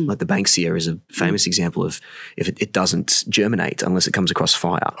exist. Like the Banksia is a famous example of if it doesn't germinate unless it comes across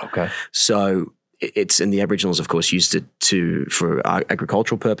fire. Okay. So and the Aboriginals, of course, used it for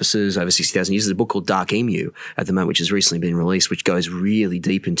agricultural purposes over 60,000 years. There's a book called Dark Emu at the moment, which has recently been released, which goes really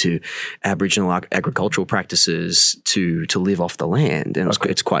deep into Aboriginal agricultural practices to live off the land. And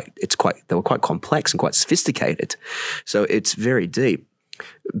they were quite complex and quite sophisticated. So it's very deep.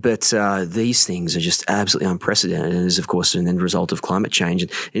 But these things are just absolutely unprecedented, and is, of course, an end result of climate change.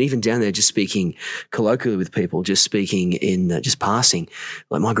 And even down there, just speaking colloquially with people, just speaking in just passing,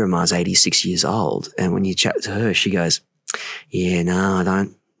 like my grandma's 86 years old, and when you chat to her, she goes, "Yeah, no, I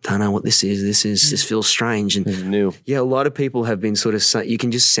don't know what this is. This feels strange." And This is new. yeah, a lot of people have been sort of you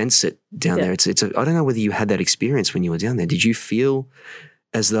can just sense it down there. I don't know whether you had that experience when you were down there. Did you feel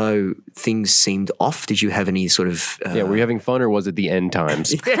as though things seemed off? Did you have any sort of... Were you having fun, or was it the end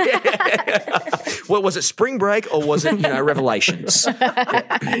times? Well, was it spring break, or was it, Revelations?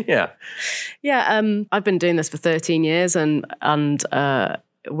 Yeah. Yeah, I've been doing this for 13 years, and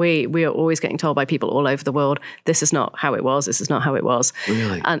we are always getting told by people all over the world, this is not how it was, this is not how it was.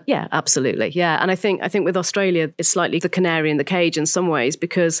 Really? And yeah, absolutely. Yeah. And I think with Australia, it's slightly the canary in the cage in some ways,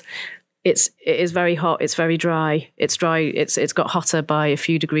 because it is very hot, it's very dry, it's dry, it's got hotter by a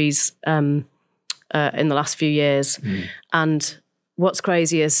few degrees in the last few years. And what's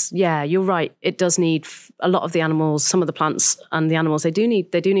crazy is, yeah, you're right, it does need a lot of the animals, some of the plants and the animals, they do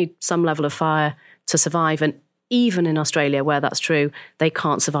need some level of fire to survive. And even in Australia, where that's true, they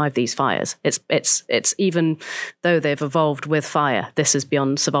can't survive these fires. It's even though they've evolved with fire, this is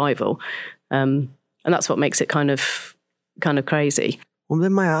beyond survival. And that's what makes it kind of crazy. Well,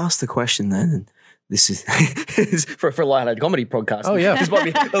 then may I ask the question then? And this is for a light-hearted comedy podcast. Oh, yeah. This might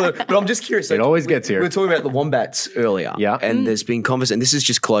be, but I'm just curious. It always gets here. We were talking about the wombats earlier. Yeah. And there's been conversation, and this is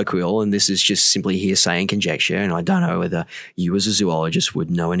just colloquial, and this is just simply hearsay and conjecture, and I don't know whether you as a zoologist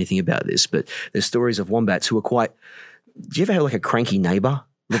would know anything about this, but there's stories of wombats who are quite... Do you ever have like a cranky neighbour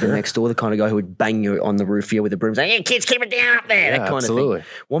living next door, the kind of guy who would bang you on the roof here with a broom saying, "Hey, kids, keep it down up there," that kind absolutely. of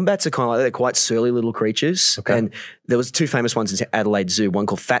thing. Wombats are kind of like that. They're quite surly little creatures. Okay. And there was two famous ones in Adelaide Zoo, one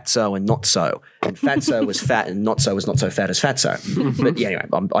called Fatso and Notso. And Fatso was fat and Notso was not so fat as Fatso. But yeah, anyway,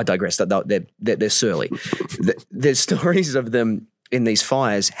 I digress. They're surly. There's stories of them in these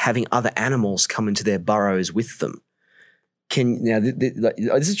fires having other animals come into their burrows with them.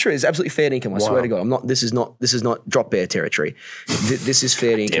 This is true. It's absolutely fair dinkum. I swear to God, This is not drop bear territory. This is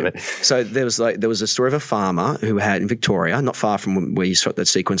fair dinkum. Damn it. So there was a story of a farmer who had in Victoria, not far from where you shot that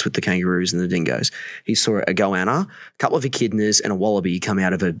sequence with the kangaroos and the dingoes. He saw a goanna, a couple of echidnas, and a wallaby come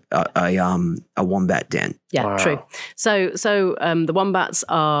out of a wombat den. Yeah, Wow. true. So the wombats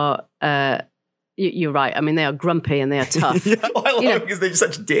are. You're right. I mean, they are grumpy and they are tough. I love it because they're just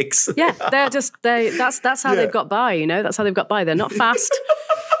such dicks. Yeah, that's how they've got by, That's how they've got by. They're not fast.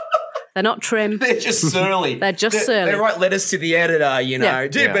 They're not trim. They're just surly. They're just surly. They write letters to the editor,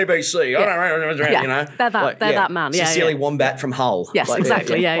 Dear BBC, They're that man. Yeah, Cecilia Wombat from Hull. Yes,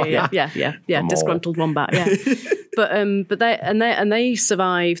 exactly. Yeah. Disgruntled wombat. Yeah. But they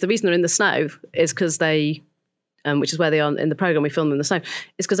survive. The reason they're in the snow is because they... which is where they are in the program we filmed in the snow,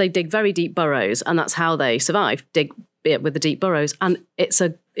 is because they dig very deep burrows, and that's how they survive. Dig with the deep burrows, and it's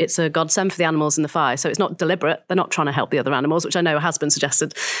a godsend for the animals in the fire. So it's not deliberate. They're not trying to help the other animals, which I know has been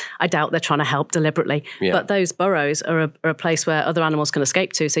suggested. I doubt they're trying to help deliberately. Yeah. But those burrows are a place where other animals can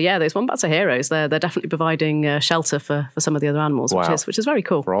escape to. So yeah, those wombats are heroes. They're definitely providing shelter for some of the other animals, Wow. which is very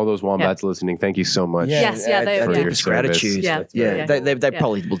cool. For all those wombats listening, thank you so much. Yes, yeah, they- for yeah. your Deepest service. gratitude. Yeah. They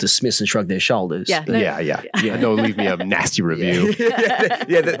probably will dismiss and shrug their shoulders. Yeah. But- No. No, leave me a nasty review.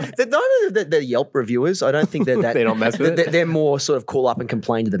 They're Yelp reviewers. I don't think they're that. They don't mess with it? They're more sort of call up and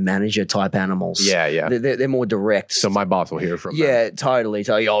complain to the manager type animals. Yeah. They're more direct. So my boss will hear from them. yeah, totally.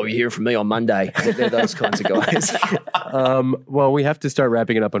 Tell you, you're hearing from me on Monday. They're those kinds of guys. Well, we have to start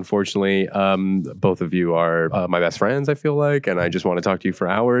wrapping it up, unfortunately. Both of you are my best friends, I feel like, and I just want to talk to you for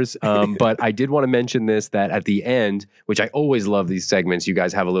hours. But I did want to mention this, that at the end, which I always love these segments, you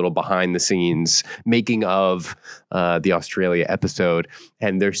guys have a little behind the scenes making of the Australia episode.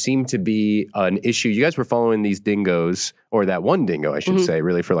 And there seemed to be an issue. You guys were following these dingoes, or that one dingo, I should say,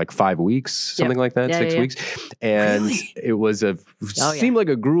 really for like 5 weeks, something like that, 6 weeks. And it was seemed like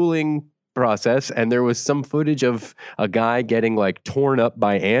a grueling process, and there was some footage of a guy getting like torn up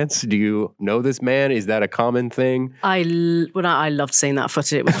by ants. Do you know this man? Is that a common thing? I loved seeing that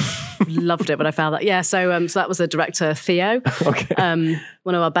footage. It was loved it when I found that. Yeah, so that was the director Theo,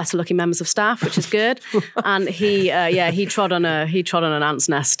 one of our better looking members of staff, which is good. And he trod on an ant's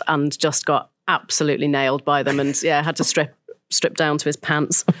nest and just got absolutely nailed by them, and had to strip down to his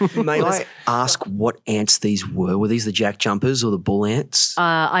pants. May I ask what ants these were? Were these the jack jumpers or the bull ants?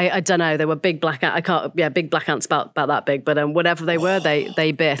 I don't know. They were big black ants. Big black ants about that big. But whatever they were,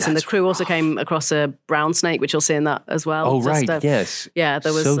 they bit. And the crew also came across a brown snake, which you'll see in that as well. Oh, right. Yes. Yeah,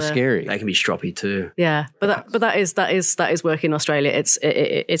 there was so scary. They can be stroppy too. Yeah, but that is work in Australia.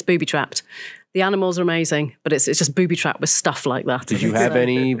 It's booby trapped. The animals are amazing, but it's just booby trapped with stuff like that. Did you have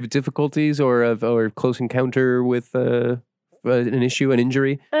any difficulties or close encounter with an issue, an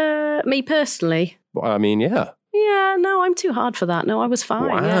injury? Me personally? I mean, yeah. Yeah, no, I'm too hard for that. No, I was fine.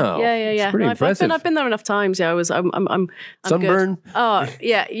 Wow. Yeah. It's pretty impressive. I've been there enough times. Yeah, I'm sunburn. Good. Oh,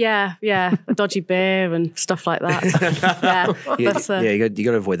 yeah. A dodgy bear and stuff like that. Yeah. You got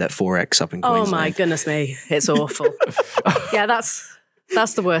to avoid that 4X up in Queensland. Oh my goodness me, it's awful. Yeah,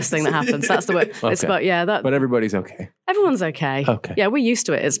 that's the worst thing that happens. That's the worst. Okay. But everybody's okay. Everyone's okay. Okay. Yeah, we're used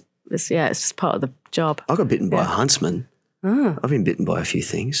to it. It's just part of the job. I got bitten by a huntsman. I've been bitten by a few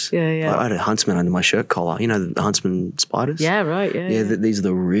things. Yeah. I had a huntsman under my shirt collar. You know the huntsman spiders? Yeah, right. Yeah. These are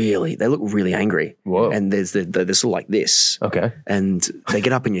they look really angry. Whoa. And they're sort of like this. Okay. And they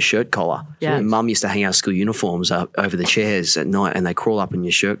get up in your shirt collar. Yeah. And Mum used to hang our school uniforms up over the chairs at night, and they crawl up in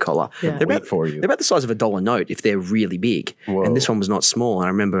your shirt collar. Yeah. They're Wait for you. They're about the size of a dollar note if they're really big. Whoa. And this one was not small. And I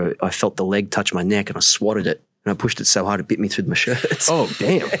remember I felt the leg touch my neck, and I swatted it. And I pushed it so hard it bit me through my shirt. Oh,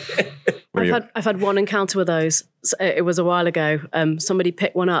 damn. I've had one encounter with those. It was a while ago. Somebody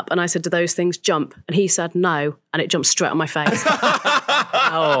picked one up and I said, do those things jump? And he said no, and it jumped straight on my face.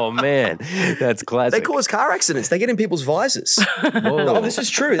 Oh, man. That's classic. They cause car accidents. They get in people's visors. Whoa. No, this is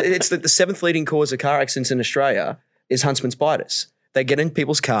true. It's the seventh leading cause of car accidents in Australia is huntsman spiders. They get in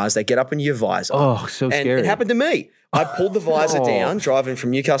people's cars. They get up into your visor. Oh, so and scary. it happened to me. I pulled the visor down, driving from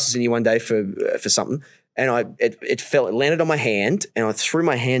Newcastle to Sydney one day for something, and it fell. It landed on my hand, and I threw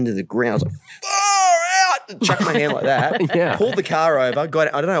my hand to the ground. I was like, far out! Chucked my hand like that. Yeah. Pulled the car over. Got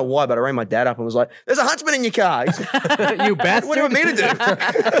it. I don't know why, but I rang my dad up and was like, "There's a huntsman in your car." He said, You bastard. what do you want me to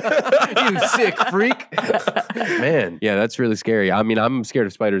do? You sick freak. Man, yeah, that's really scary. I mean, I'm scared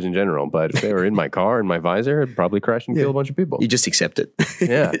of spiders in general, but if they were in my car, in my visor, I'd probably crash and kill a bunch of people. You just accept it.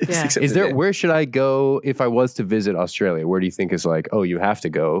 Yeah. Yeah. Is there, where should I go if I was to visit Australia? Where do you think is like, oh, you have to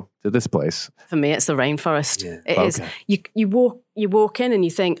go to this place? For me, it's the rainforest. Yeah. It is. You walk in and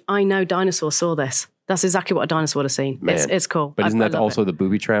you think, I know dinosaurs saw this. That's exactly what a dinosaur would have seen. Man. It's cool. But isn't I that love also it. the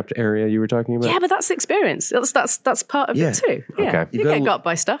booby-trapped area you were talking about? Yeah, but that's the experience. That's part of it too. Yeah. Okay. You get got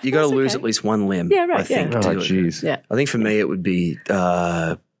by stuff. You got to That's lose okay. at least one limb. Yeah, right, I think. yeah. Oh, to do it. jeez. Yeah. I think for me it would be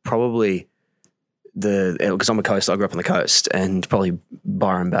probably because I'm a coast. I grew up on the coast, and probably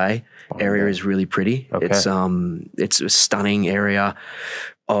Byron Bay area is really pretty. Okay. It's a stunning area.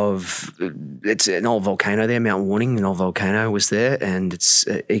 It's an old volcano there, Mount Warning. An old volcano was there, and it's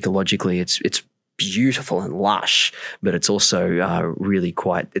ecologically it's beautiful and lush, but it's also really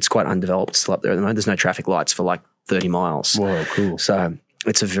quite undeveloped still up there at the moment. There's no traffic lights for like 30 miles. Whoa, cool. So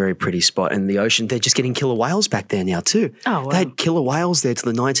it's a very pretty spot. And the ocean, they're just getting killer whales back there now too. Oh, wow. They had killer whales there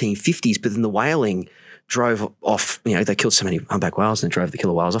till the 1950s, but then the whaling drove off, they killed so many humpback whales and drove the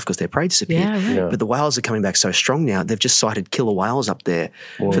killer whales off because their prey disappeared. Yeah, right. Yeah. But the whales are coming back so strong now, they've just sighted killer whales up there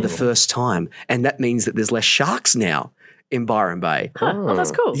for the first time. And that means that there's less sharks now in Byron Bay. Oh,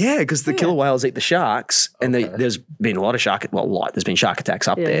 that's cool. Yeah, because the killer whales eat the sharks, and there's been a lot of there's been shark attacks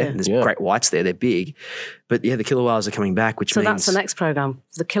up there. yeah. And there's Yeah. great whites there, they're big. But yeah, the killer whales are coming back, which So means... that's the next program: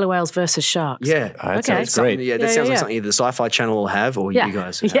 the killer whales versus sharks. Yeah. That Okay. sounds great. Yeah, that Yeah, sounds yeah. like something either the Sci-Fi Channel will have or Yeah. you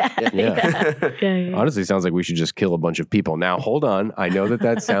guys. Yeah. Have. Yeah. Honestly, sounds like we should just kill a bunch of people. Now, hold on. I know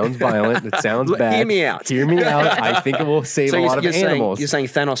that sounds violent. That sounds Look, bad. hear me out. Hear me out. I think it will save So a lot of you're animals. you're saying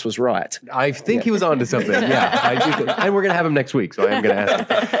Thanos was right. I think he was onto something. Yeah, I do think, and we're gonna have him next week, so I am gonna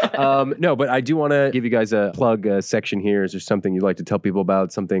ask him. No, but I do want to give you guys a plug section here. Is there something you'd like to tell people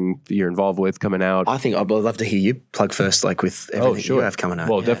about? Something that you're involved with coming out? I think I'd love to hear you plug first, like with everything you have coming out.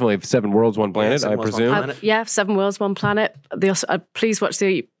 Well, definitely 7 Worlds, 1 Planet, Seven I Worlds, One presume. Planet. Yeah, 7 Worlds, 1 Planet. Please watch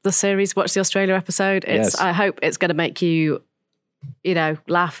the series. Watch the Australia episode. Yes. I hope it's going to make you,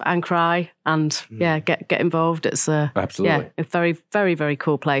 laugh and cry and get involved. It's Absolutely. a very, very, very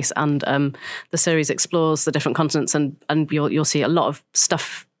cool place. And the series explores the different continents, and you'll see a lot of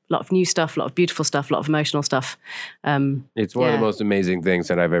stuff lot of new stuff, a lot of beautiful stuff, a lot of emotional stuff. It's one of the most amazing things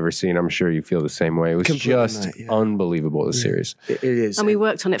that I've ever seen. I'm sure you feel the same way. It was just unbelievable, the series. It is. And we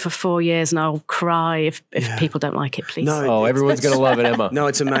worked on it for 4 years, and I'll cry if people don't like it, please. No, everyone's going to love it, Emma. No,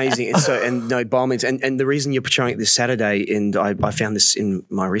 it's amazing. It's so, and no, by all means, and the reason you're portraying it this Saturday, and I found this in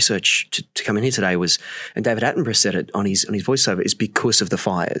my research to come in here today was, and David Attenborough said it on his voiceover, is because of the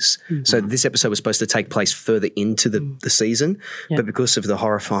fires. Mm-hmm. So this episode was supposed to take place further into the season, but because of the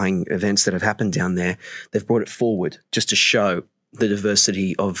horrifying events that have happened down there, they've brought it forward just to show the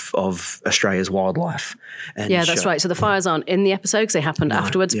diversity of Australia's wildlife. And that's right. So the fires aren't in the episode because they happened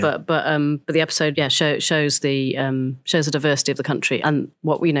afterwards, but the episode shows the diversity of the country and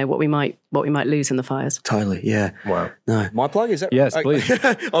what we might lose in the fires. Totally, yeah. Wow. No, my plug is that? Yes, please.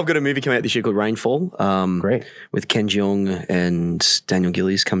 I've got a movie coming out this year called Rainfall. Great. With Ken Jeong and Daniel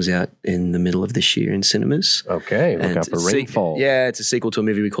Gillies, comes out in the middle of this year in cinemas. Okay, look out for Rainfall. It's a sequel to a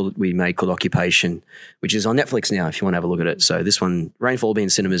movie we made called Occupation, which is on Netflix now if you want to have a look at it. So this one, Rainfall, will be in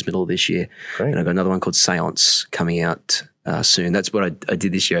cinemas middle of this year. Great. And I've got another one called Seance coming out soon. That's what I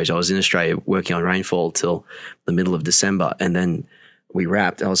did this year. I was in Australia working on Rainfall till the middle of December, and then we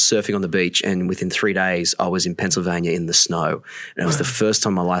wrapped. I was surfing on the beach, and within 3 days, I was in Pennsylvania in the snow. And it was the first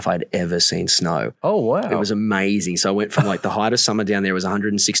time in my life I'd ever seen snow. Oh, wow. It was amazing. So I went from like the height of summer down there was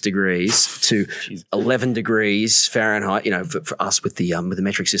 106 degrees to 11 degrees Fahrenheit, for us with the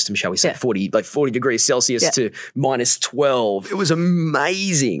metric system, shall we say, 40 degrees Celsius to minus 12. It was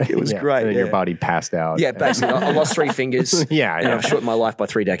amazing. It was great. And your body passed out. Yeah, basically. I lost 3 fingers. And I've shortened my life by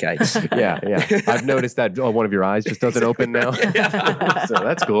 3 decades. Yeah. I've noticed that one of your eyes just doesn't open now. So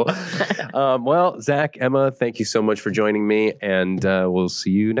that's cool. Well, Zach, Emma, thank you so much for joining me, and we'll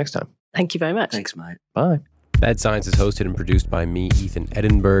see you next time. Thank you very much. Thanks, mate. Bye. Bad Science is hosted and produced by me, Ethan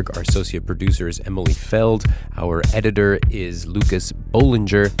Edinburgh. Our associate producer is Emily Feld. Our editor is Lucas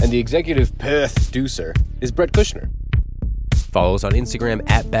Bollinger. And the executive producer is Brett Kushner. Follow us on Instagram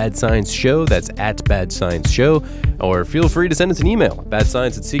at Bad Science Show. That's at Bad Science Show. Or feel free to send us an email,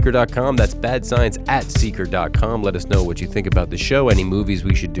 badscience@seeker.com. That's badscience@seeker.com. Let us know what you think about the show, any movies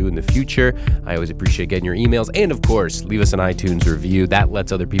we should do in the future. I always appreciate getting your emails. And of course, leave us an iTunes review. That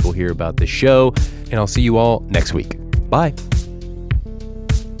lets other people hear about the show. And I'll see you all next week. Bye.